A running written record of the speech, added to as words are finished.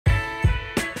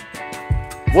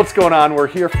What's going on? We're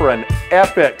here for an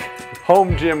epic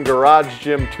home gym, garage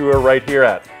gym tour right here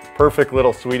at Perfect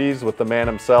Little Sweeties with the man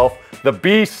himself, the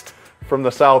beast from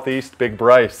the Southeast, Big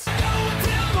Bryce.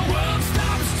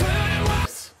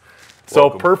 So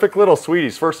Perfect Little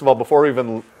Sweeties, first of all, before we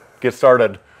even get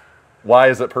started, why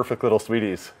is it Perfect Little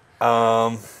Sweeties?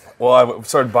 Well, I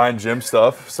started buying gym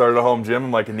stuff, started a home gym.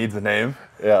 I'm like, it needs a name.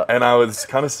 Yeah. And I was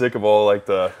kind of sick of all like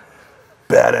the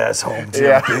badass home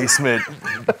gym, basement,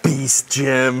 beast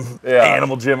gym,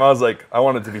 animal gym. I was like, I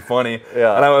want it to be funny.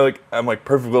 Yeah. And I'm like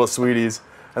Perfect Little Sweeties.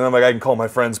 And I'm like, I can call my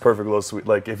friends Perfect Little Sweet.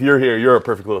 Like, if you're here, you're a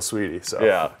Perfect Little Sweetie. So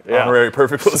honorary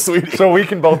Perfect Little Sweetie. So we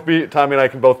can both be, Tommy and I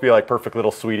can both be like Perfect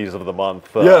Little Sweeties of the month.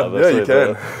 You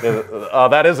can.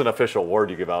 That is an official award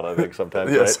you give out, I think,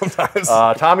 sometimes, right? Sometimes.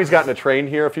 Tommy's gotten to train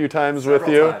here a few times with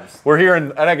Several you. times. We're here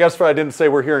in, and I guess I didn't say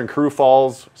we're here in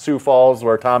Sioux Falls,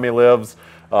 where Tommy lives.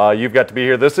 You've got to be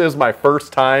here. This is my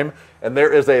first time, and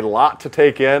there is a lot to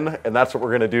take in, and that's what we're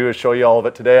going to do is show you all of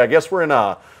it today. I guess we're in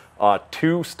a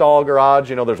two-stall garage.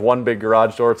 You know, there's one big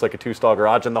garage door. It's like a two-stall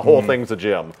garage, and the whole thing's a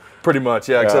gym. Pretty much,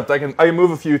 yeah. Except I can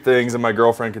move a few things, and my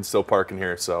girlfriend can still park in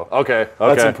here. So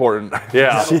that's important.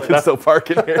 Yeah, she can still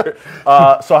park in here.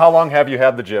 So how long have you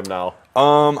had the gym now?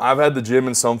 I've had the gym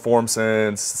in some form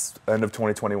since end of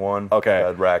 2021. Okay. I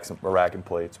had a rack and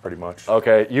plates, pretty much.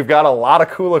 Okay, you've got a lot of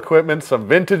cool equipment, some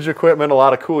vintage equipment, a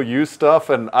lot of cool used stuff,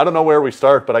 and I don't know where we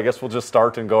start, but I guess we'll just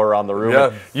start and go around the room.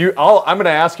 Yeah. I'm going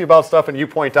to ask you about stuff, and you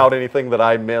point out anything that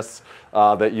I miss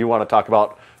that you want to talk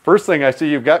about. First thing I see,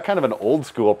 you've got kind of an old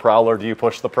school Prowler. Do you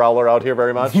push the Prowler out here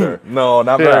very much? Or? No,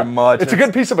 not very much. It's a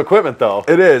good piece of equipment, though.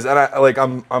 It is, and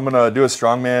I'm gonna do a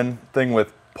strongman thing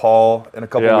with Paul in a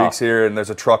couple weeks here, and there's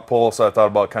a truck pull, so I thought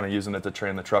about kind of using it to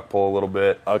train the truck pull a little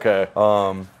bit. Okay. It's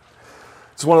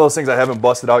one of those things I haven't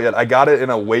busted out yet. I got it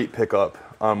in a weight pickup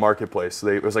on Marketplace.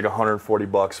 It was like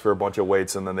 $140 for a bunch of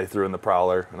weights, and then they threw in the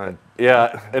Prowler.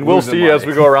 And we'll see as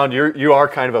we go around. You are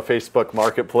kind of a Facebook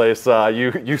Marketplace.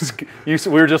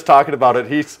 We were just talking about it.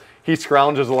 He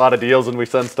scrounges a lot of deals, and we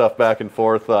send stuff back and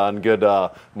forth on good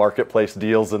marketplace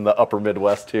deals in the upper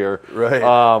Midwest here.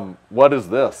 Right. What is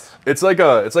this? It's like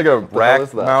a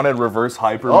rack-mounted reverse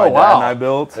hyper my dad and I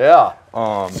built. Yeah.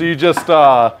 So you just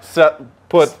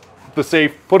put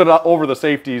it over the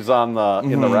safeties on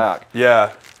in the rack.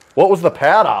 Yeah. What was the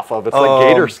pad off of? It's like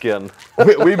gator skin.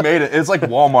 we made it. It's like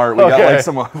Walmart. We got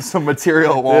like some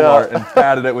material at Walmart and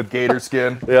padded it with gator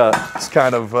skin. Yeah. It's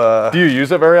kind of. Do you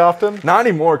use it very often? Not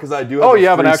anymore because I do. Have you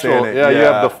have an actual. You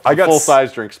have the full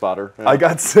size drink spotter. Yeah. I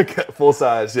got sick full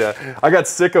size. Yeah. I got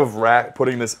sick of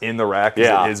putting this in the rack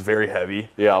because it is very heavy.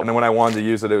 Yeah. And then when I wanted to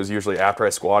use it, it was usually after I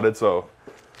squatted. So,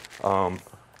 found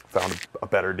a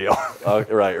better deal.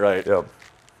 Right. Yep.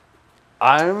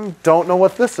 I don't know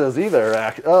what this is either.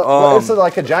 Is it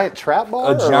like a giant trap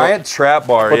bar? Giant trap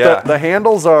bar, but the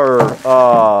handles are,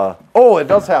 it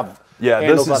does have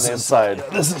handles on the inside.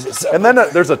 This is and then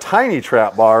there's a tiny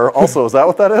trap bar also. Is that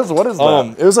what that is? What is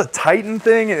that? It was a Titan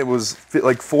thing. It was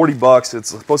like $40. It's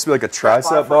supposed to be like a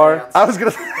tricep bar. I was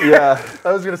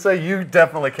gonna say you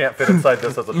definitely can't fit inside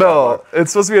this as a trap bar.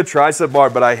 It's supposed to be a tricep bar,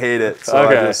 but I hate it. So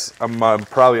I'm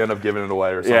probably end up giving it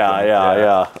away or something.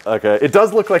 Yeah. Okay. It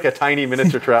does look like a tiny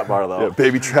miniature trap bar though. Yeah,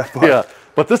 baby trap bar. Yeah.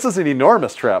 But this is an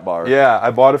enormous trap bar. Yeah,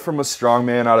 I bought it from a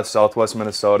strongman out of Southwest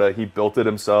Minnesota. He built it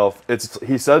himself.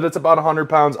 He said it's about 100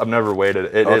 pounds. I've never weighed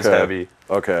it. It is heavy.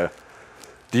 Okay.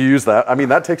 Do you use that? I mean,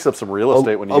 that takes up some real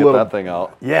estate when you get that thing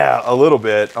out. Yeah, a little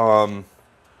bit.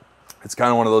 It's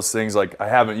kind of one of those things, like, I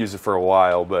haven't used it for a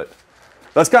while, but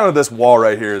that's kind of this wall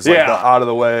right here is like the out of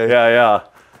the way. Yeah.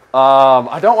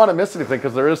 I don't want to miss anything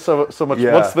because there is so much.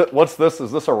 Yeah. What's this?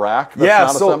 Is this a rack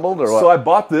that's not assembled or what? So I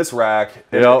bought this rack.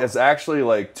 And it's actually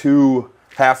like two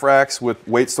half racks with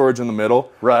weight storage in the middle.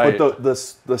 Right. But the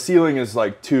ceiling is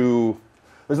like two.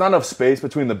 There's not enough space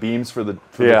between the beams for the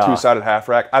two-sided half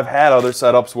rack. I've had other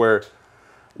setups where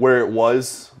it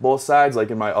was both sides,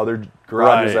 like in my other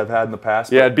garages I've had in the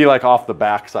past. Yeah, it'd be like off the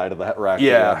back side of the rack that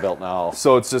you have built now.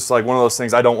 So it's just like one of those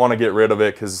things. I don't want to get rid of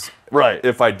it because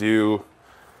if I do.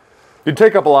 You'd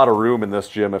take up a lot of room in this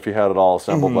gym if you had it all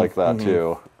assembled like that,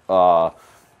 too.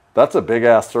 That's a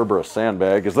big-ass Cerberus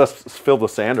sandbag. Is this filled with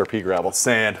sand or pea gravel?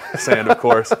 Sand, of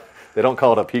course. They don't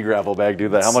call it a pea gravel bag, do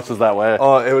they? How much does that weigh?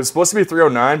 It was supposed to be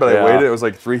 309, but I weighed it. It was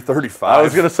like 335. I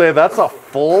was going to say, that's a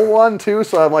full one, too,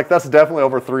 so I'm like, that's definitely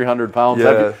over 300 pounds.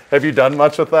 Yeah. Have you done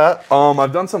much with that?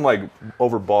 I've done some, like,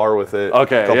 over bar with it a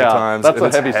couple times. That's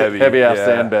a heavy-ass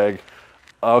sandbag.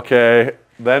 Okay,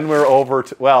 then we're over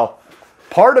to,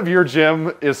 part of your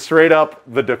gym is straight up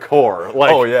the decor.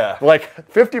 Like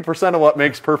 50% of what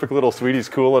makes Perfect Little Sweeties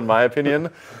cool, in my opinion,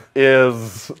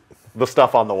 is the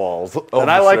stuff on the walls. Oh, and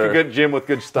I like sure. a good gym with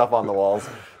good stuff on the walls.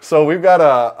 So we've got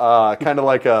a kind of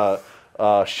like a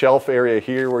shelf area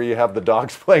here where you have the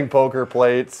dogs playing poker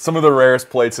plates. Some of the rarest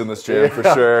plates in this gym, for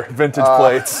sure. Vintage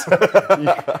plates.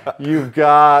 You've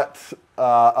got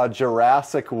a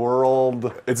Jurassic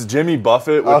World. It's Jimmy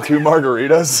Buffett with 2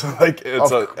 margaritas. Like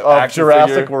it's a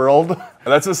Jurassic figure. World.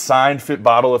 And that's a signed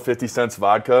bottle of 50 cents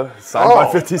vodka, signed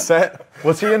by 50 Cent.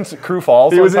 Was he in Crew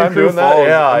Falls? He was in Crew doing that? Falls.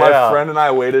 Yeah, My friend and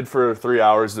I waited for 3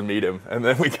 hours to meet him, and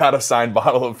then we got a signed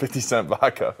bottle of 50 Cent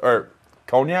vodka or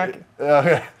cognac.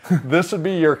 This would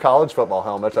be your college football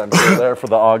helmet, I'm sure, there for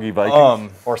the Augie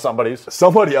Vikings or somebody's.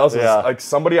 Somebody else's. Yeah. Like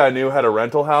somebody I knew had a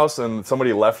rental house, and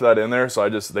somebody left that in there, so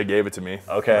they gave it to me.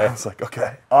 Okay. I was like,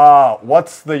 okay.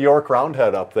 What's the York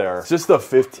Roundhead up there? It's just a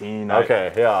 15.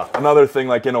 Okay, yeah. Another thing,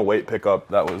 like in a weight pickup,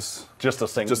 that was Just a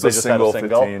single. Just a single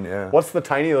 15, yeah. What's the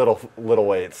tiny little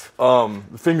weights?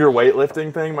 finger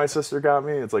weightlifting thing my sister got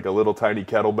me. It's like a little tiny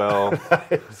kettlebell.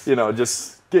 Nice. You know,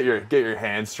 just get your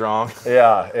hands strong.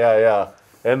 Yeah.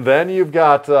 And then you've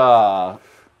got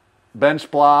bench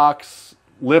blocks,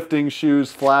 lifting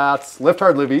shoes, flats, Lift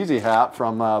Hard, Live Easy hat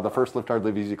from the first Lift Hard,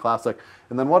 Live Easy Classic.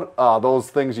 And then what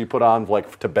those things you put on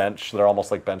like to bench, they're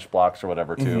almost like bench blocks or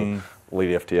whatever too.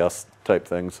 Lead FTS type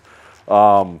things.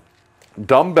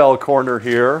 Dumbbell corner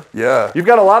here. Yeah. You've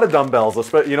got a lot of dumbbells,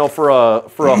 especially, for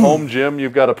a home gym,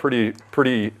 you've got a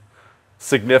pretty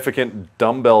significant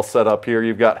dumbbell setup here.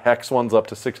 You've got hex ones up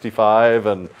to 65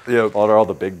 and what are all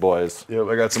the big boys? Yep,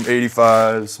 I got some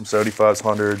 85s, some 75s,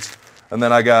 100s. And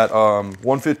then I got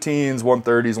 115s,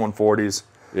 130s, 140s.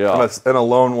 Yeah. And a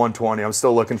lone 120. I'm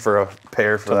still looking for a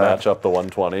pair for To that. match up the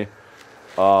 120.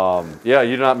 Yeah,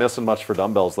 you're not missing much for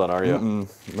dumbbells then, are you?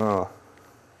 No.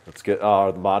 Let's get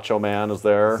the Macho Man is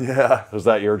there. Yeah. Is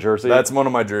that your jersey? That's one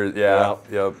of my jerseys. Yeah.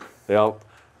 Yep.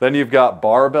 Then you've got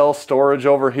barbell storage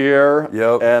over here.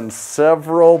 Yep. And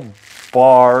several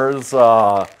bars.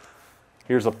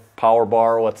 Here's a power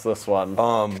bar. What's this one?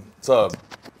 It's a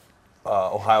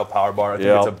Ohio Power Bar. I think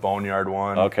it's a Boneyard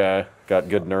one. Okay. Got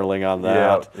good knurling on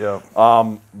that.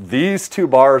 Yep. These 2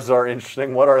 bars are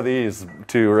interesting. What are these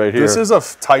 2 right here? This is a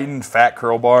Titan Fat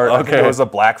Curl Bar. I think Okay. it was a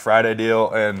Black Friday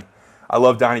deal, and I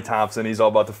love Donnie Thompson. He's all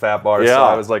about the fat bars. Yeah. So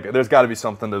I was like, there's got to be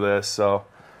something to this. So.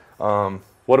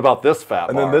 What about this fat bar?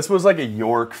 And then this was like a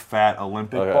York Fat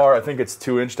Olympic bar. I think it's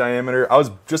 2-inch diameter. I was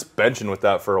just benching with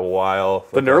that for a while.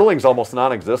 The knurling's almost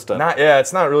non-existent.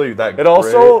 It's not really that It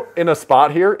also, in a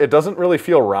spot here, it doesn't really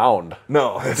feel round.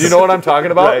 No. Do you know what I'm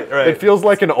talking about? Right. It feels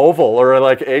like an oval or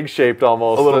like egg-shaped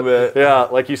almost. A little bit. Yeah,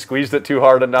 like you squeezed it too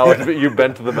hard and now you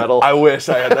bent to the metal. I wish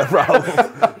I had that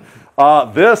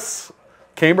problem. This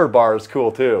Camber bar is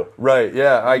cool too. Right,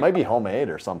 yeah. It might be homemade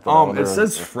or something. It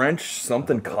says French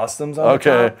something customs on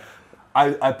the top.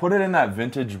 I put it in that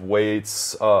Vintage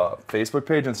Weights Facebook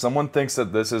page, and someone thinks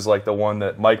that this is like the one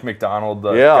that Mike McDonald,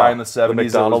 the guy in the 70s,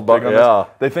 McDonald that was big on bar,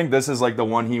 this, they think this is like the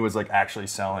one he was like actually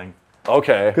selling.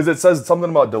 Okay. Because it says something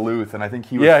about Duluth, and I think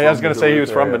he was I was from going to the say he Duluth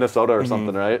was from area. Minnesota or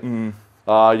something, right?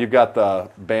 You've got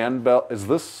the band belt. Is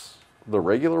this the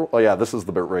regular? Oh, yeah, this is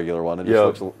the regular one. It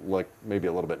just looks like maybe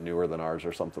a little bit newer than ours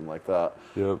or something like that.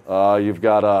 Yep. You've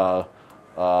got a...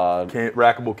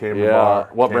 Rackable Camber bar.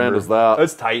 What brand is that?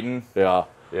 It's Titan. Yeah.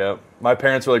 Yep. My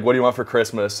parents were like, "What do you want for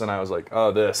Christmas?" And I was like,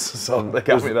 "Oh, this." So they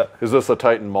got me that. Is this a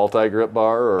Titan multi-grip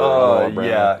bar? Or another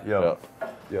brand?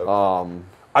 Yep.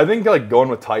 I think like going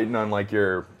with Titan on like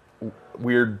your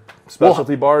weird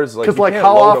specialty bars, like because you like can't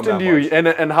how load often them do you that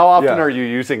much. and how often Yeah. are you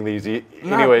using these?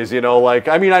 Anyways, like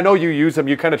I mean I know you use them.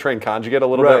 You kind of train conjugate a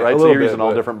little bit, right? So you're using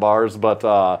all different bars, but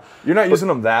you're not using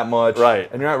them that much, right?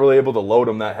 And you're not really able to load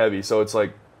them that heavy. So it's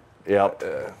like,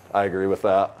 I agree with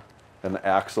that. And the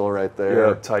axle right there.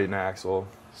 Yeah, Titan axle.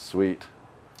 Sweet.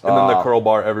 And then the curl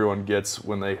bar everyone gets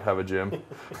when they have a gym.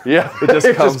 Yeah, it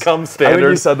just comes standard. I think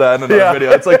you said that in another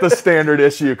video. It's like the standard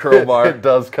issue curl bar. It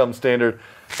does come standard.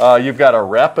 You've got a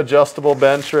rep adjustable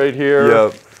bench right here.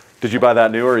 Yep. Did you buy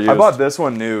that new or used? I bought this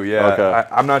one new, yeah. Okay.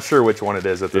 I'm not sure which one it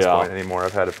is at this point anymore.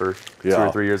 I've had it for 2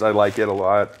 or 3 years. I like it a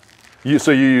lot. So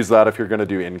you use that if you're going to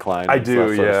do incline? I do,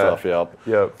 that sort of stuff,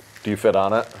 Yep. Do you fit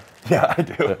on it? Yeah, I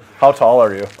do. How tall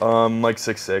are you? Like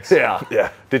 6'6".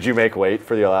 Yeah. Did you make weight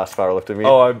for the last powerlifting meet?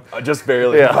 Oh, I just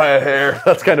barely by a hair.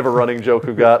 That's kind of a running joke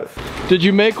we got. Did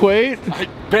you make weight?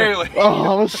 Barely. Oh,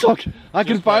 I was so. I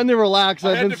can finally relax.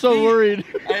 I've been so worried.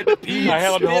 I had to pee. I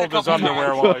held him to hold his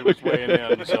underwear while he was weighing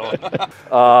in. So.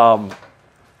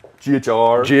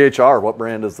 GHR. What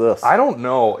brand is this? I don't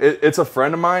know. It's a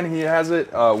friend of mine. He has it.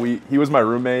 He was my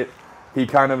roommate. He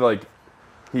kind of like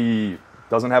he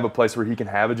doesn't have a place where he can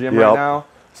have a gym right now,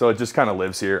 so it just kind of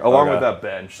lives here along with that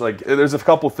bench. Like there's a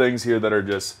couple things here that are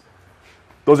just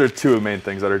those are two main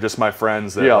things that are just my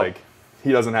friends that Yep. like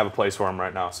he doesn't have a place for them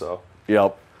right now. So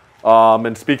Yep.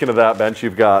 And speaking of that bench,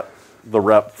 you've got the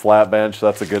Rep flat bench.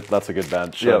 That's a good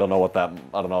bench. Yep. I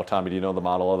don't know, Tommy, do you know the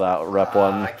model of that Rep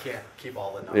one? I can't keep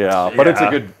all the numbers. Yeah, but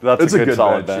it's a good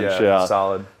solid bench. Yeah,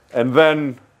 solid. And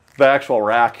then the actual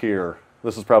rack here.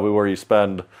 This is probably where you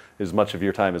spend as much of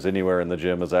your time as anywhere in the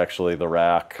gym is actually the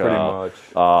rack. Pretty much.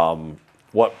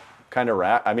 What kind of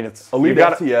rack? I mean, it's Elite you've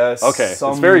got FTS. Okay,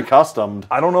 it's very customed.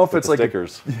 I don't know if with it's the like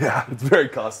stickers. Yeah, it's very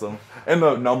custom. And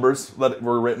the numbers that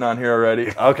were written on here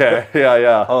already. Okay,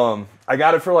 yeah. I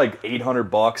got it for like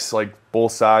 $800, like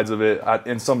both sides of it,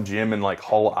 in some gym in like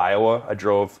Hull, Iowa. I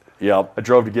drove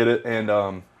to get it, and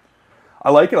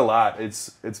I like it a lot.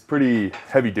 It's pretty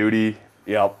heavy duty.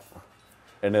 Yep.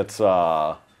 And it's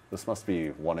this must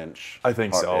be 1 inch. I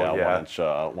think so.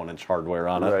 Yeah. 1 inch hardware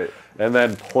on it. Right. And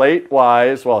then plate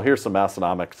wise, well, here's some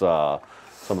Massenomics,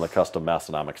 some of the custom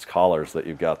Massenomics collars that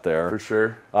you've got there. For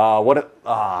sure.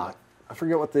 I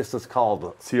forget what this is called.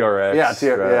 TRX.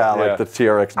 Yeah, like the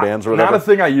TRX bands or whatever. Not a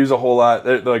thing I use a whole lot.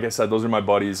 Like I said, those are my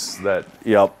buddies that.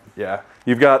 Yep. Yeah.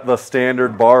 You've got the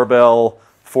standard barbell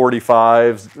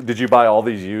 45s. Did you buy all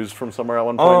these used from somewhere at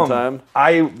one point in time?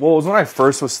 It was when I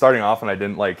first was starting off and I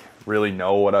didn't like really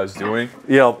know what I was doing.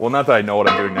 Yep. Well, not that I know what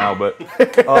I'm doing now, but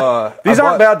these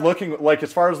aren't bad looking. Like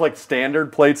as far as like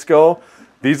standard plates go,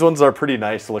 these ones are pretty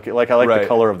nice looking. Like I like the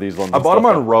color of these ones. I bought them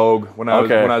on Rogue when I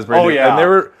was brand new. Yeah.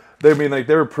 And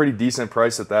they were pretty decent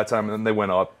price at that time, and then they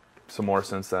went up some more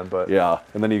since then. But yeah,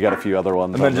 and then you got a few other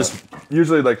ones. And then just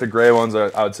usually like the gray ones,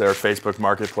 I would say are Facebook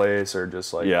Marketplace or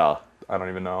just like I don't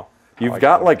even know. You've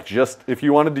got like just if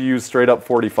you wanted to use straight up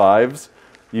 45s,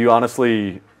 you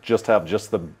honestly just have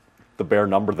just the bare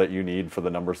number that you need for the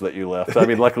numbers that you lift. I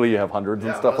mean, luckily you have hundreds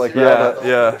and stuff like that.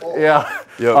 Yeah.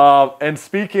 Yep. And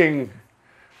speaking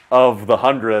of the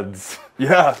hundreds,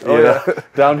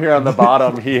 down here on the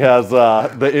bottom, he has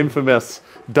the infamous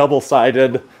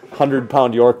double-sided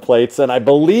 100-pound York plates, and I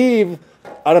believe,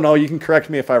 I don't know, you can correct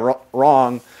me if I'm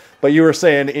wrong, but you were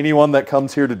saying anyone that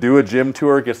comes here to do a gym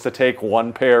tour gets to take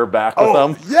one pair back with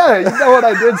them. Yeah, you know what?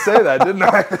 I did say that, didn't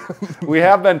I? We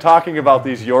have been talking about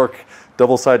these York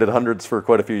double-sided hundreds for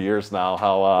quite a few years now.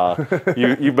 How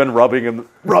you've been rubbing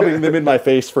them in my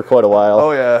face for quite a while.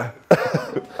 Oh yeah,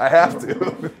 I have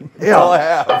to. Yeah, all I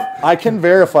have. I can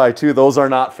verify too. Those are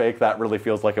not fake. That really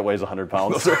feels like it weighs 100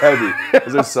 pounds. Those are heavy.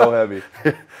 Those are so heavy.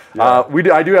 Yeah.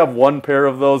 I do have one pair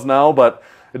of those now, but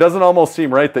it doesn't almost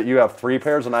seem right that you have 3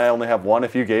 pairs and I only have one.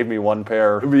 If you gave me one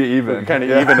pair, it'd be even. Kind of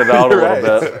even it out a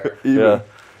little bit. Even.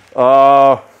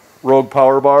 Yeah. Rogue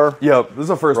Power Bar. Yep, this is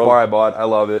the first bar I bought. I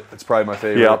love it. It's probably my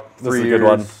favorite. Yep, this is a good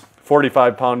one.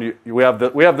 45-pound. We have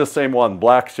the same one,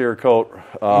 black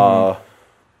Cerakote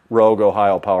Rogue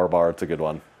Ohio Power Bar. It's a good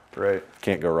one. Right.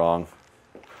 Can't go wrong.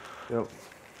 Yep.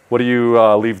 What do you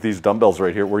leave these dumbbells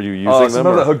right here? Were you using them?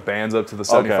 Sometimes I hook bands up to the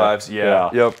 75s. Okay.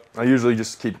 Yeah. Yep. I usually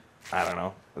just keep. I don't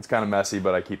know. It's kind of messy,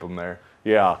 but I keep them there.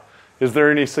 Yeah. Is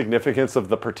there any significance of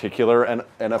the particular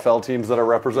NFL teams that are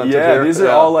represented here? Yeah, these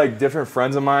are all like different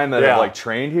friends of mine that have like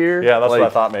trained here. Yeah, that's what I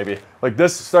thought maybe. Like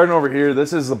this, starting over here,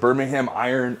 this is the Birmingham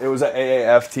Iron. It was an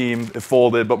AAF team. It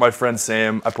folded, but my friend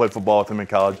Sam, I played football with him in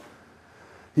college.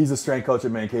 He's a strength coach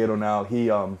at Mankato now. He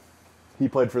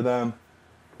played for them.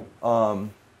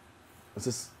 This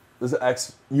is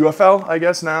ex-UFL, I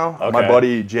guess now. Okay. My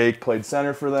buddy Jake played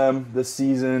center for them this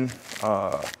season.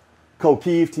 Cole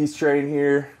Keefe, he's trained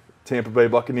here. Tampa Bay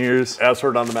Buccaneers. As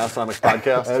heard on the Massenomics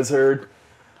podcast. As heard.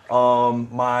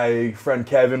 My friend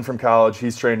Kevin from college,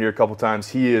 he's trained here a couple times.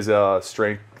 He is a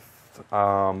strength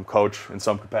coach in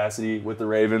some capacity with the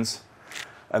Ravens.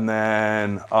 And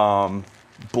then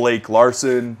Blake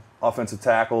Larson, offensive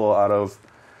tackle out of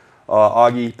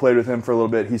Augie, played with him for a little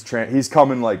bit. He's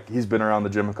coming, he's been around the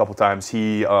gym a couple times.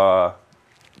 He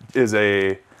is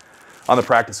on the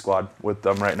practice squad with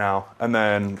them right now. And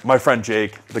then my friend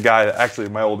Jake, the guy, actually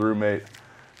my old roommate,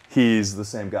 he's the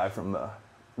same guy from the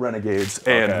Renegades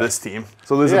and this team.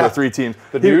 So these are the 3 teams.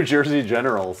 The New Jersey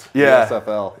Generals,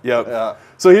 USFL. Yep. Yeah.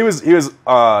 So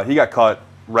he got cut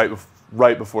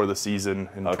right before the season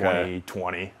in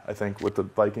 2020, I think, with the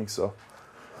Vikings. So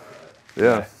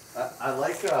yeah. I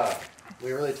like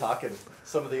we're really talking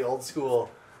some of the old school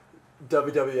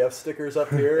WWF stickers up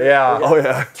here. Yeah.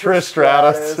 Trish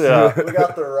Stratus. Yeah. We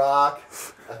got The Rock.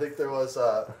 I think there was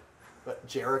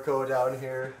Jericho down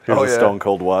here. Here's a Stone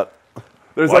Cold what?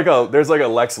 There's like a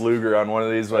Lex Luger on one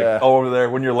of these over there.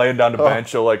 When you're laying down to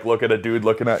bench, you'll look at a dude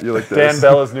looking at you like this. Dan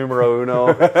Bella's numero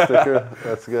uno sticker.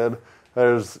 That's good.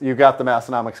 You got the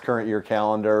Massenomics current year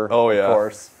calendar. Of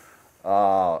course.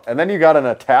 And then you got an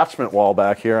attachment wall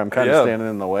back here. I'm kind of standing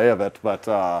in the way of it, but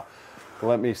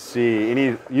Let me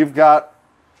see. You've got,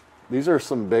 these are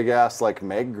some big ass like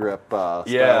mag grip style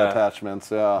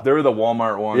attachments. Yeah. They were the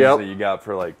Walmart ones that you got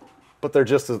for like. But they're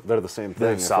they're the same thing.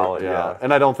 They're solid, yeah.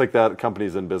 And I don't think that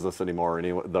company's in business anymore,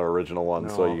 the original one,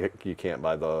 so you can't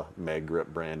buy the mag grip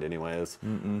brand anyways.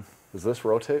 Does this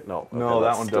rotate? No. Okay, no,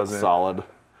 that one doesn't. Solid.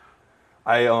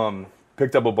 I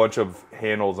picked up a bunch of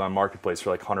handles on Marketplace for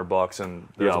like $100, and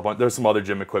there's some other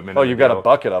gym equipment. Oh, you've got a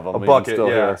bucket of them. A bucket, yeah.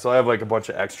 Here. So I have like a bunch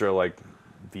of extra like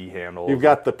V handles. You've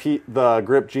got the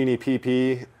Grip Genie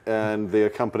PP and the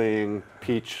accompanying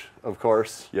Peach, of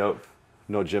course. Yep.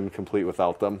 No gym complete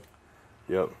without them.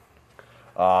 Yep.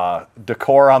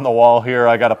 Decor on the wall here.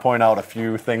 I got to point out a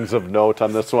few things of note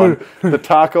on this one. The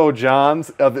Taco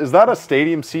John's. Is that a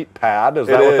stadium seat pad? Is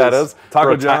that what that is?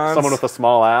 Taco John's. Someone with a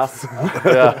small ass.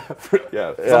 Yeah.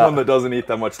 Someone that doesn't eat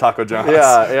that much Taco John's.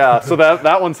 Yeah. So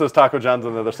that one says Taco John's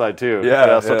on the other side too.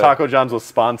 So Taco John's was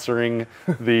sponsoring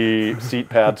the seat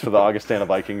pads for the Augustana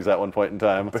Vikings at one point in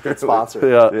time. Good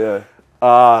sponsor.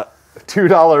 Yeah.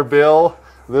 $2 bill.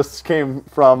 This came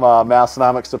from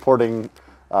Massenomics supporting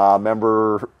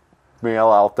member mail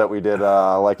out that we did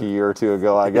like a year or two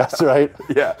ago, I guess, right?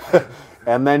 Yeah.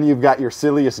 And then you've got your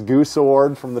Silliest Goose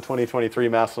Award from the 2023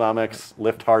 Massenomics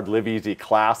Lift Hard, Live Easy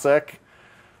Classic.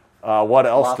 What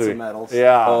else? Lots of medals.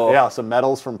 Yeah, some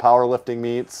medals from powerlifting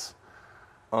meets.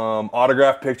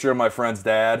 Autographed picture of my friend's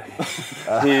dad.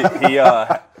 He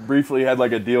briefly had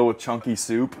like a deal with Chunky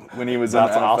Soup when he was in the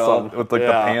NFL with like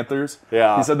the Panthers.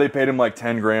 Yeah. He said they paid him like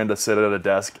 $10,000 to sit at a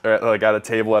desk, or like at a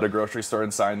table at a grocery store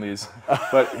and sign these.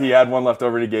 But he had one left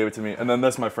over and he gave it to me. And then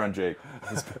that's my friend Jake.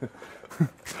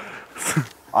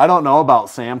 I don't know about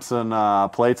Samson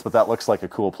plates, but that looks like a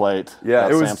cool plate. Yeah,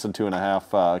 it was Samson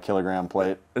 2.5 kilogram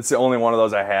plate. It's the only one of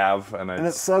those I have, and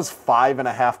it says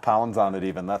 5.5 pounds on it.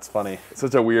 Even that's funny. It's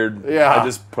such a weird. Yeah, I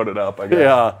just put it up. I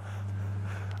guess.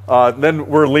 Yeah. Then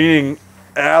we're leaning,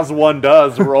 as one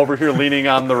does. We're over here leaning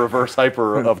on the reverse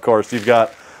hyper. Of course, you've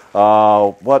got.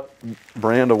 What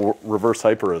brand of reverse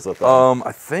hyper is it? Though?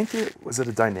 I think it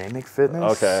a Dynamic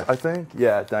Fitness. Okay. I think.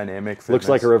 Yeah, Dynamic Fitness. Looks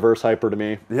like a reverse hyper to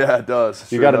me. Yeah, it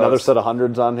does. You got another set of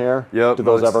hundreds on here? Yep. Did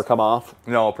those ever come off?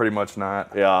 No, pretty much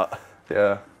not. Yeah.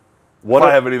 Yeah. What?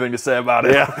 I have anything to say about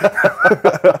it?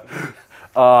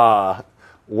 Yeah.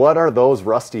 What are those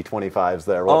Rusty 25s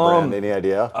there? What brand? Any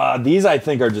idea? These I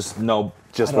think are just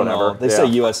whatever. Know. They say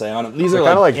USA on them. These are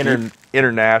like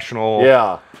international.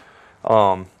 Yeah.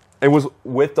 It was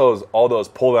with all those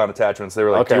pull-down attachments. They were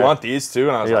like, "Do you want these too?"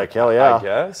 And I was like, "Hell yeah, I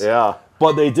guess." Yeah.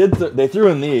 But they did. They threw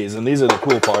in these, and these are the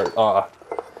cool part.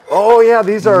 Oh yeah,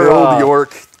 these are Milled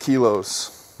York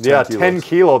kilos. 10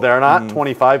 kilo. They're not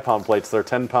 25-pound plates. They're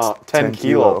 10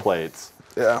 kilo plates.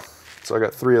 Yeah. So I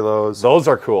got 3 of those. Those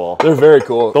are cool. They're very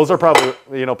cool. Those are probably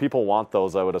people want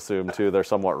those. I would assume too. They're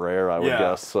somewhat rare. I would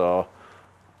guess so.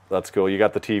 That's cool. You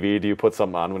got the TV. Do you put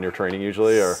something on when you're training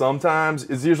usually? Or sometimes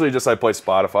it's usually just I play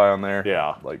Spotify on there.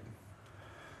 Yeah, like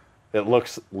it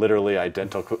looks literally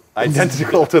identical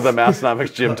to the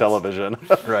Massenomics gym television.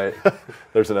 Right.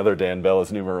 There's another Dan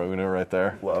Bella's numero uno right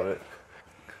there. Love it.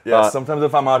 Yeah. Sometimes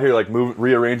if I'm out here like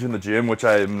rearranging the gym, which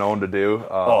I am known to do,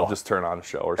 I'll just turn on a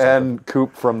show or something. And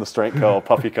Coop from the Strength Co.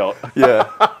 puffy coat. Yeah.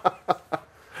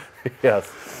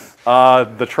 Yes.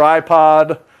 The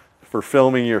tripod. For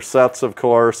filming your sets, of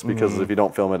course, because if you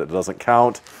don't film it, it doesn't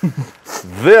count.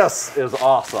 This is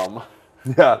awesome.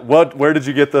 Yeah. Where did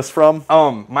you get this from?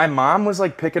 My mom was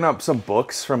like picking up some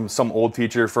books from some old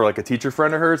teacher for like a teacher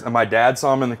friend of hers, and my dad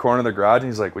saw them in the corner of the garage,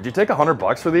 and he's like, "Would you take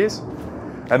 $100 for these?"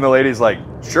 And the lady's like,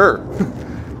 "Sure."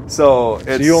 So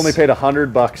you only paid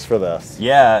 $100 for this.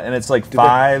 Yeah, and it's like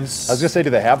fives. I was gonna say, do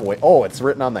they have weight? Oh, it's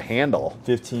written on the handle.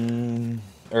 10,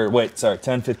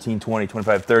 15, 20,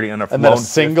 25, 30, and then a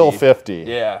single 50.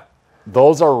 Yeah.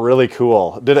 Those are really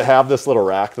cool. Did it have this little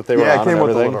rack that they were on? Yeah, it came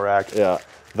with a little rack. Yeah.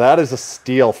 That is a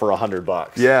steal for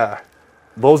 $100. Yeah.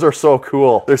 Those are so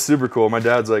cool. They're super cool. My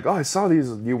dad's like, "Oh, I saw these.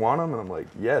 Do you want them?" And I'm like,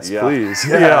 "Yes, please."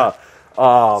 Yeah.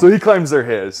 So he claims they're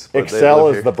his. Excel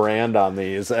is the brand on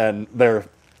these, and they're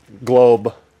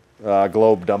Globe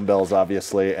dumbbells,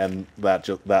 obviously, and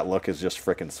that look is just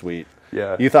freaking sweet.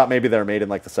 Yeah. You thought maybe they're made in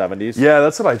like the 70s? Yeah,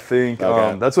 that's what I think.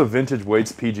 Okay. That's what Vintage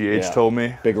Weights PGH told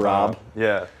me. Big Rob.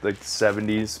 Yeah, like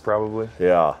 70s probably.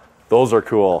 Yeah. Those are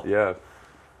cool. Yeah.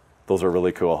 Those are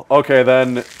really cool. Okay,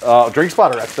 then Drink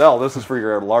Spotter XL. This is for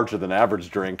your larger than average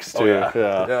drinks too.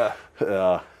 Oh,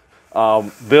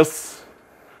 yeah. This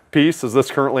piece, is this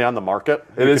currently on the market?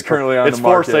 It is currently on the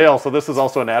market. It's for sale, so this is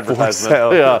also an advertisement. For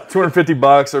sale. Yeah.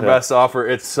 $250 or best offer.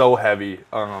 It's so heavy.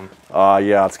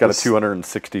 Yeah, it's got a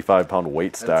 265-pound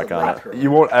weight stack on it.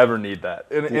 You won't ever need that.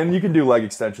 And you can do leg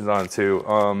extensions on it too.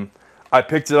 I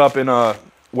picked it up in a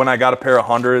when I got a pair of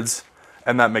hundreds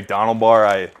and that McDonald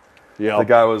bar, the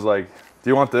guy was like, "Do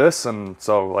you want this?" And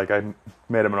so like I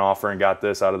made him an offer and got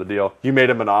this out of the deal. You made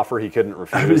him an offer he couldn't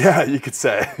refuse. Yeah, you could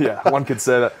say. Yeah, one could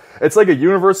say that. It's like a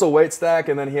universal weight stack,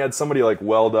 and then he had somebody like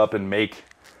weld up and make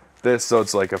this, so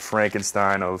it's like a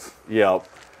Frankenstein of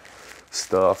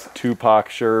stuff. Tupac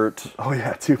shirt. Oh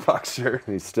yeah, Tupac shirt.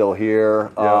 He's still here.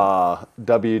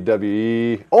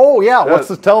 WWE. Oh yeah,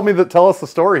 tell us the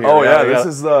story here. Oh yeah,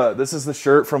 this is the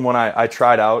shirt from when I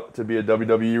tried out to be a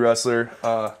WWE wrestler.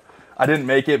 I didn't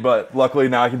make it, but luckily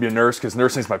now I can be a nurse because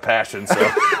nursing's my passion. So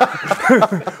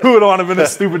who would want to have been a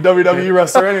stupid WWE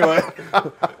wrestler anyway?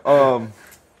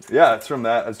 Yeah, it's from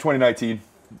that. It's 2019.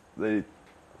 They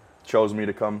chose me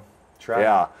to come try.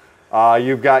 Yeah,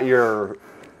 you've got your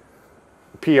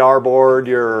PR board,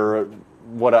 your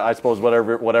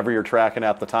whatever you're tracking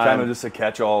at the time. Kind of just a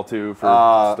catch-all too for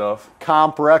stuff.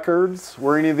 Comp records.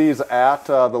 Were any of these at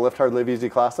the Lift Hard Live Easy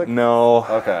Classic? No.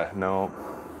 Okay. No.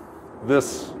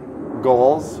 This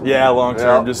goals. Yeah, long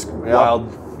term, just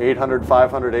wild. 800,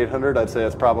 500, 800. I'd say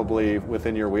it's probably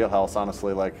within your wheelhouse.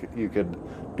 Honestly, like you could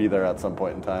be there at some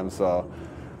point in time. So.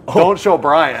 Don't show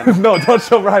Brian. No, don't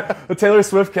show Brian. The Taylor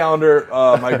Swift calendar,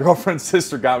 my girlfriend's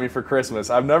sister got me for Christmas.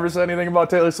 I've never said anything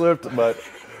about Taylor Swift, but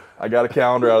I got a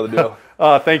calendar out of the deal.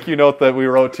 Thank you note that we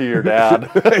wrote to your dad.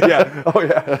 Yeah. Oh,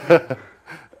 yeah.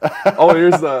 Oh,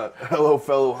 here's the hello,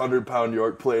 fellow 100-pound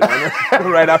York plate owner.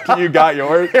 Right after you got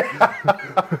yours.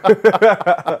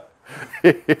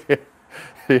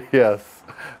 Yes,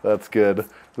 that's good.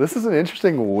 This is an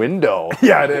interesting window.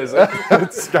 Yeah, it is.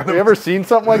 Have you ever seen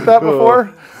something like that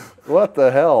before? What the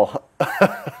hell?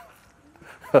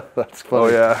 That's funny. Oh,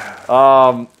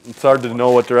 yeah. It's hard to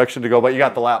know what direction to go, but you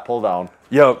got the lat pull down.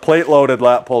 Yeah. Plate-loaded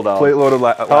lat pull down. Plate-loaded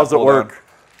lat How's it work? Down.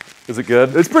 Is it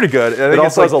good? It's pretty good. It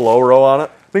also has a low row on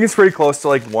it? I think it's pretty close to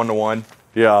like 1-to-1.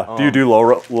 Yeah. Do you do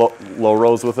low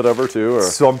rows with it ever too? Or?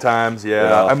 Sometimes,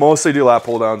 yeah. I mostly do lat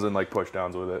pull downs and like push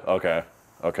downs with it. Okay.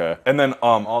 And then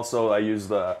also I use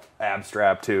the ab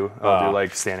strap too. I'll do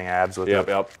like standing abs with it.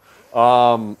 Yep.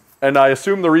 And I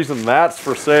assume the reason that's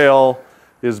for sale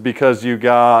is because you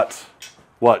got,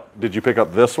 what, did you pick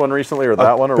up this one recently or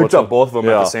that one? Or picked up both of them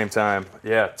at the same time.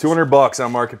 Yeah, $200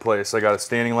 on Marketplace. I got a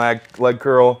standing leg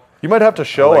curl. You might have to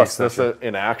show us this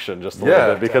in action just a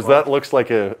little bit because that looks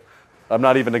like I'm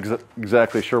not even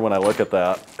exactly sure when I look at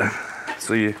that.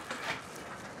 So you...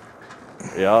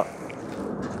 Yeah.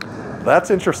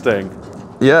 That's interesting.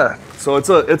 Yeah. So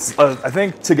it's I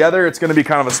think together it's going to be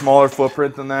kind of a smaller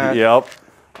footprint than that. Yep.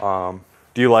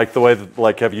 Do you like the way that,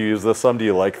 like, have you used this some? Do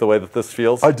you like the way that this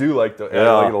feels? I do like I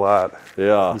like it a lot.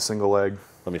 Yeah. The single leg.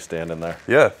 Let me stand in there.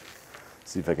 Yeah.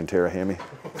 See if I can tear a hammy.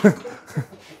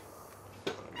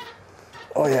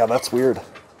 Oh yeah, that's weird.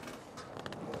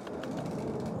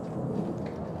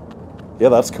 Yeah,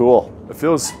 that's cool. It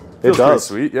feels It does.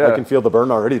 sweet, yeah. I can feel the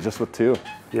burn already just with two.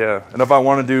 Yeah, and if I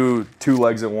want to do 2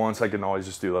 legs at once, I can always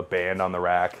just do the band on the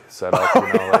rack setup.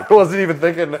 I wasn't even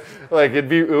thinking like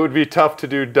it would be tough to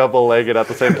do double-legged at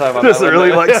the same time. On just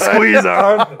really like squeeze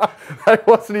on. I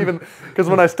wasn't even because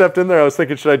when I stepped in there, I was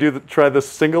thinking, should I try this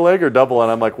single leg or double? And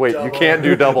I'm like, wait, you can't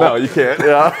do double. No, you can't.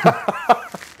 Yeah.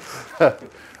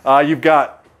 You've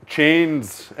got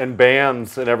chains and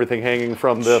bands and everything hanging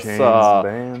from this.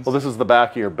 Bands. Well, this is the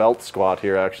back of your belt squat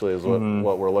here. Actually, is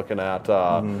what we're looking at.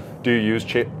 Do you use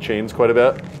chains quite a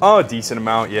bit? Oh, a decent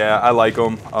amount. Yeah, I like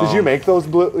them. Did you make those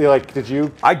blue? Like, did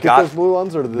you get those blue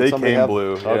ones, or did they somebody came have?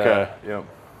 blue? Okay. Yeah. Yep.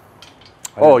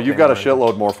 Oh, you've got a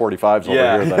shitload more 45s over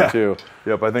here then too.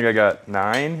 Yep, I think I got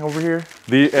 9 over here.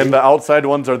 And the outside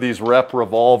ones are these rep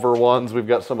revolver ones. We've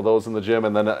got some of those in the gym,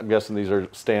 and then I'm guessing these are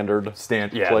standard. Just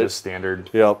standard.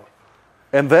 Yep.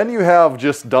 And then you have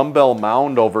just dumbbell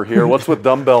mound over here. What's with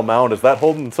dumbbell mound? Is that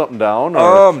holding something down?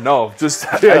 Or? No, just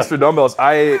extra dumbbells.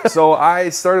 I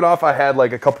started off, I had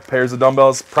like a couple pairs of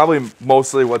dumbbells, probably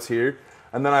mostly what's here.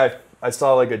 And then I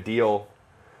saw like a deal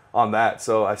on that,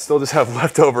 so I still just have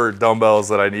leftover dumbbells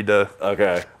that I need to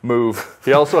move.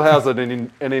 He also has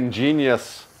an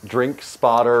ingenious drink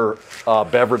spotter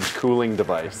beverage cooling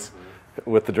device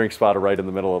with the drink spotter right in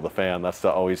the middle of the fan. That's to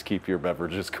always keep your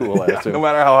beverages cool. No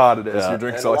matter how hot it is, your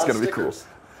drink's always going to be cool.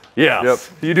 Yeah. Yep.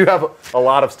 You do have a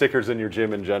lot of stickers in your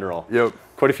gym in general. Yep.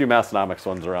 Quite a few Massenomics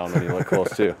ones around when you look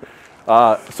close too.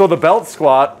 So the belt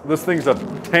squat, this thing's a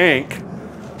tank.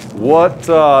 What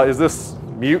is this?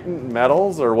 Mutant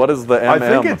Metals, or what is the MM? I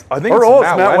think it's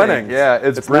Matt Wenning. Yeah,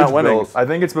 it's Matt Wenning. I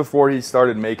think it's before he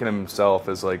started making himself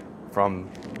as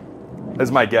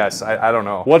my guess. I don't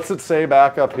know. What's it say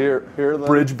back up here then?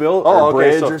 Bridge Built or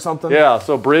Bridge or something? Yeah,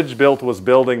 so Bridge Built was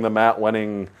building the Matt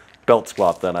Wenning belt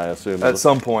squat then, I assume. At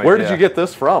some point. Where did you get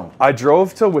this from? I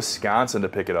drove to Wisconsin to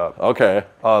pick it up. Okay.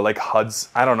 Like Hud's,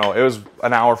 I don't know. It was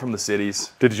an hour from the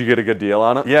cities. Did you get a good deal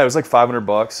on it? Yeah, it was like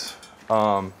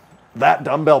 $500. That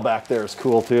dumbbell back there is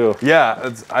cool too.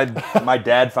 Yeah, my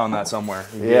dad found that somewhere.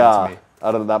 He gave it to me.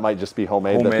 I don't know. That might just be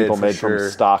homemade that people made from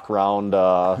stock round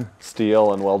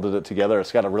steel and welded it together.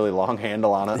 It's got a really long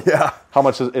handle on it. Yeah. How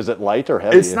much is it? Light or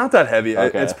heavy? It's not that heavy.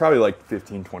 Okay. It's probably like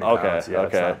 15, 20 pounds. Okay. Yeah,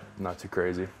 Okay. It's not too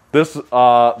crazy. This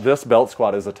belt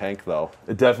squat is a tank though.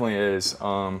 It definitely is.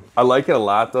 I like it a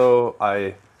lot though.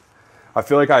 I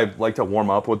feel like I like to warm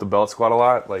up with the belt squat a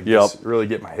lot. Like just really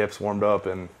get my hips warmed up,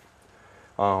 and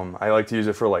I like to use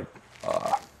it for like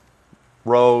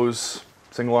rows,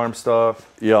 single arm stuff.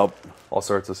 Yep. All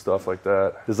sorts of stuff like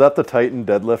that. Is that the Titan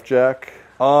deadlift jack?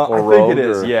 I think it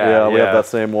is. Yeah, we have that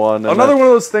same one. Another one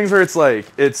of those things where it's like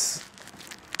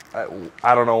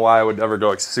I don't know why I would ever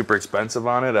go super expensive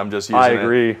on it. I'm just using it. I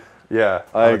agree. Yeah,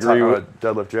 I agree with a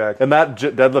deadlift jack. And that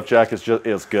deadlift jack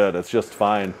is good. It's just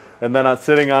fine. And then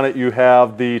sitting on it, you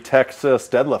have the Texas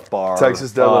deadlift bar.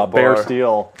 Texas deadlift bar. Bare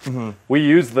steel. Mm-hmm. We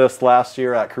used this last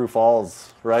year at Crew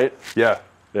Falls, right? Yeah.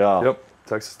 Yeah. Yep.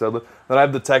 Texas deadlift. Then I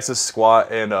have the Texas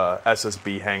squat and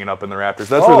SSB hanging up in the rafters.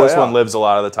 That's where this one lives a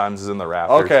lot of the times, is in the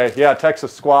rafters. Okay. Yeah.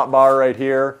 Texas squat bar right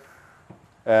here,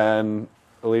 and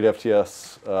Elite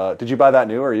FTS. Did you buy that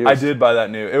new or used? I did buy that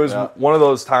new. It was one of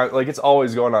those times, like it's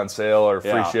always going on sale or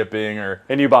free shipping or.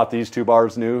 And you bought these 2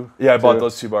 bars new? Yeah, I bought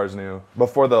those 2 bars new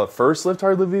before the first Lift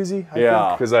Hard Live Easy. I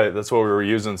think, because that's what we were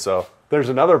using. So there's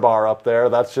another bar up there.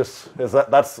 That's just is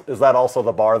that also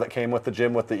the bar that came with the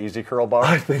gym with the Easy Curl bar?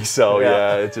 I think so.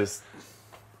 Yeah, it just.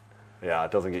 Yeah,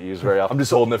 it doesn't get used very often. I'm just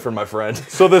holding it for my friend.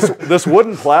 So this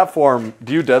wooden platform,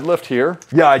 do you deadlift here?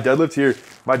 Yeah, I deadlift here.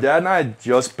 My dad and I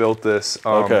just built this.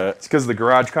 Okay. It's because the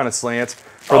garage kind of slants.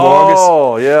 For the longest.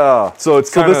 Oh, yeah. So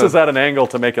this is at an angle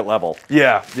to make it level.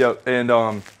 Yeah, yeah.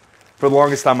 And for the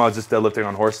longest time, I was just deadlifting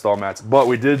on horse stall mats. But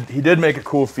he did make a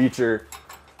cool feature.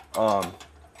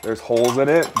 There's holes in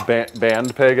it.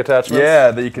 Band peg attachments?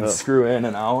 Yeah, that you can screw in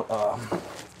and out.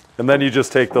 And then you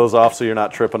just take those off so you're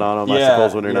not tripping on them, I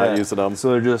suppose, when you're not using them.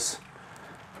 So they're just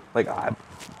like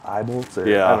eye bolts, or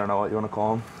I don't know what you want to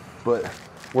call them. But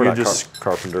we're not just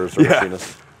carpenters or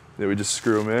machinists. Yeah, we just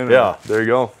screw them in. Yeah. There you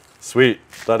go. Sweet.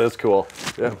 That is cool.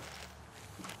 Yeah.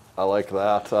 I like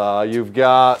that. You've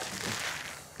got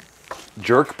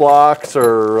jerk blocks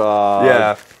or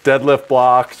deadlift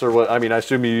blocks or what? I mean, I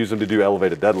assume you use them to do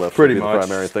elevated deadlifts. Pretty much. The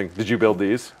primary thing. Did you build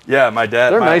these? Yeah, my dad.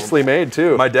 They're nicely made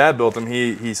too. My dad built them.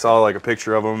 He saw like a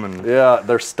picture of them and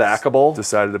they're stackable.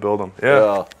 Decided to build them.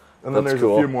 Yeah. And then there's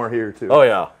cool. a few more here too. Oh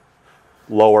yeah.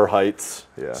 Lower heights.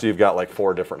 Yeah. So you've got like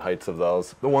 4 different heights of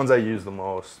those. The ones I use the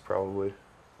most, probably.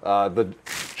 The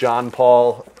John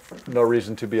Paul, no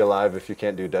reason to be alive if you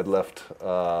can't do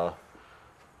deadlift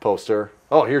poster.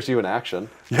 Oh, here's you in action.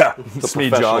 Yeah, it's me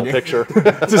jogging. Picture.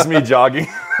 Just me jogging.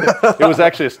 It was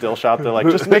actually a still shot. They're like,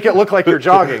 just make it look like you're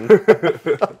jogging.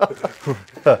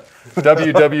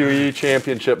 WWE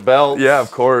Championship belt. Yeah,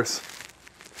 of course.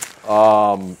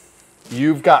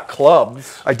 You've got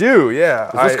clubs. I do, yeah.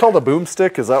 Is this called a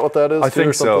boomstick? Is that what that is? I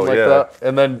think so, like yeah. that?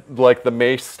 And then like the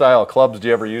mace style clubs, do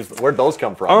you ever use them? Where'd those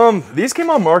come from? These came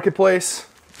on Marketplace.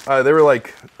 They were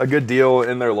like a good deal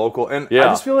in their local. And I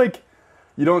just feel like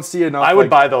you don't see enough. I would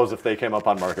buy those if they came up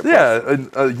on Marketplace. Yeah,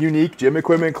 a unique gym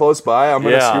equipment close by. I'm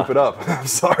going to scoop it up. I'm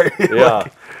sorry. Yeah.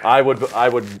 I would,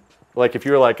 like, if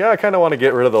you were like, I kind of want to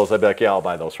get rid of those, I'd be like, yeah, I'll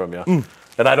buy those from you.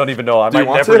 And I don't even know. I might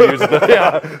never use them.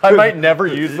 Yeah, I might never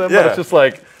use them, but it's just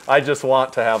like, I just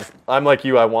want to have, I'm like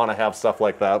you, I want to have stuff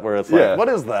like that where it's like, what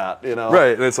is that, you know?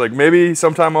 Right, and it's like, maybe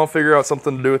sometime I'll figure out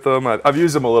something to do with them. I've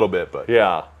used them a little bit, but.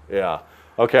 Yeah.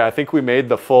 Okay, I think we made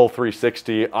the full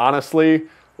 360. Honestly,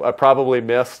 I probably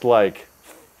missed like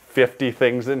 50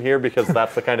 things in here because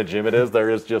that's the kind of gym it is. There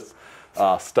is just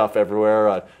stuff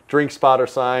everywhere. Drink spotter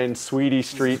sign, Sweetie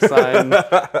Street sign.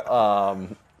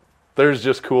 There's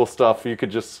just cool stuff. You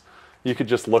could just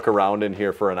look around in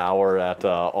here for an hour at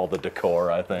all the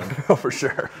decor, I think. Oh, for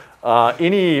sure.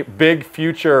 Any big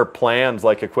future plans,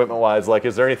 like equipment-wise? Like,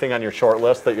 is there anything on your short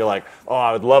list that you're like, oh,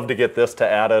 I would love to get this to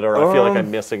add it, or I feel like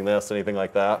I'm missing this, anything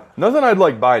like that? Nothing I'd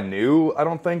like buy new, I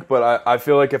don't think, but I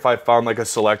feel like if I found like a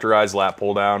selectorized lat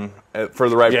pull down for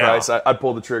the right price, I'd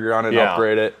pull the trigger on it and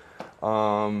upgrade it.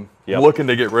 Looking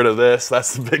to get rid of this.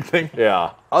 That's the big thing.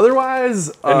 Yeah.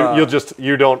 Otherwise, and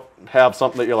you don't have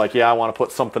something that you're like, I want to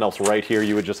put something else right here.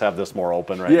 You would just have this more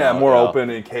open right now. Yeah, more open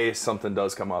in case something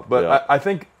does come up. But I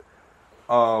think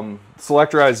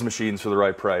selectorized machines for the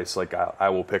right price, like I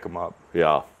will pick them up.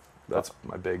 Yeah. That's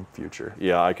my big future.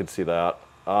 Yeah, I could see that.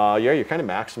 Yeah, you're kind of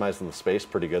maximizing the space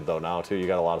pretty good though now too. You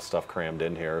got a lot of stuff crammed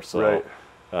in here, so Right.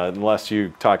 Unless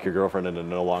you talk your girlfriend into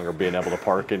no longer being able to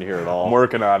park in here at all. I'm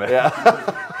working on it. Yeah.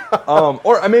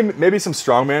 Or I mean, maybe some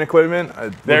strongman equipment.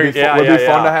 Would be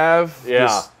fun to have. Yeah.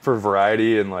 Just for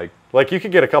variety and like. Like you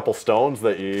could get a couple stones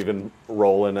that you even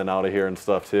roll in and out of here and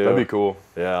stuff too. That'd be cool.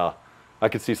 Yeah. I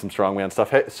could see some strongman stuff.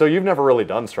 Hey, so you've never really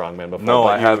done strongman before? No, but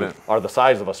I haven't. Are the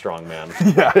size of a strongman.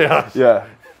 Yeah.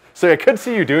 So I could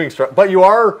see you doing strong, but you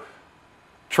are.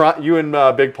 You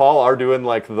and Big Paul are doing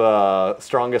like the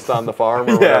strongest on the farm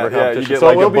or whatever competition. You get so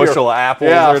like it will a be your- bushel of apples.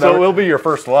 Yeah, or so it whatever. will be your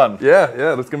first one. Yeah,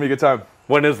 that's gonna be a good time.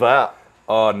 When is that?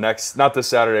 Not this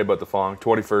Saturday, but the following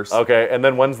 21st. Okay, and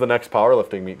then when's the next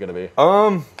powerlifting meet going to be?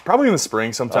 Probably in the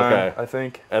spring sometime. Okay. I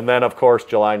think. And then of course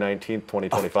July 19th,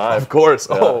 2025. Of course.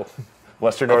 Yeah. Oh,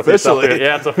 Western Northeast. Officially.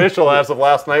 Yeah, it's official as of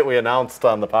last night. We announced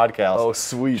on the podcast. Oh,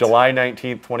 sweet. July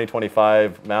 19th,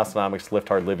 2025. Massenomics Lift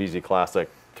Hard Live Easy Classic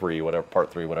 3, whatever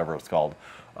part 3, whatever it's called.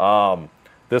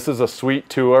 This is a sweet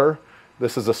tour.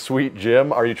 This is a sweet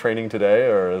gym. Are you training today,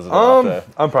 or is it off day?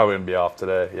 I'm probably gonna be off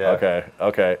today. Yeah.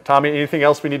 Okay. Tommy, anything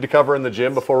else we need to cover in the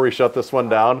gym before we shut this one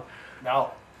down?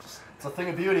 No, it's a thing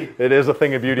of beauty. It is a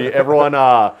thing of beauty. Everyone,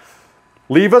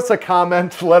 leave us a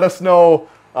comment. Let us know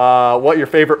what your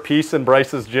favorite piece in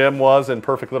Bryce's gym was, in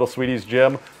Perfect Little Sweetie's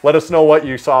gym. Let us know what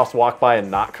you saw us walk by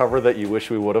and not cover that you wish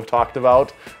we would have talked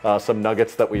about. Some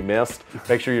nuggets that we missed.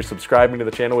 Make sure you're subscribing to the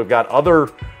channel. We've got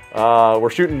other... we're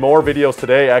shooting more videos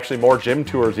today, actually more gym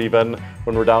tours even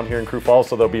when we're down here in Crew Falls,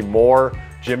 so there'll be more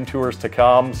gym tours to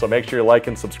come, so make sure you like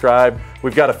and subscribe.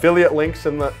 We've got affiliate links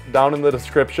down in the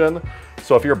description,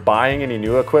 so if you're buying any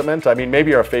new equipment, I mean,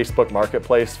 maybe you're a Facebook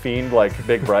Marketplace fiend like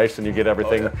Big Bryce and you get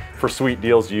everything for sweet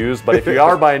deals used, but if you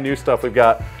are buying new stuff, we've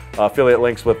got affiliate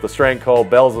links with the Strength Co,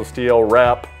 Bells of Steel,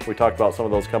 Rep. We talked about some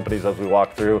of those companies as we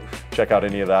walk through. Check out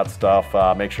any of that stuff.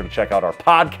 Make sure to check out our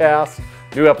podcast.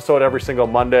 New episode every single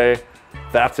Monday.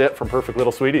 That's it from Perfect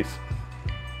Little Sweeties.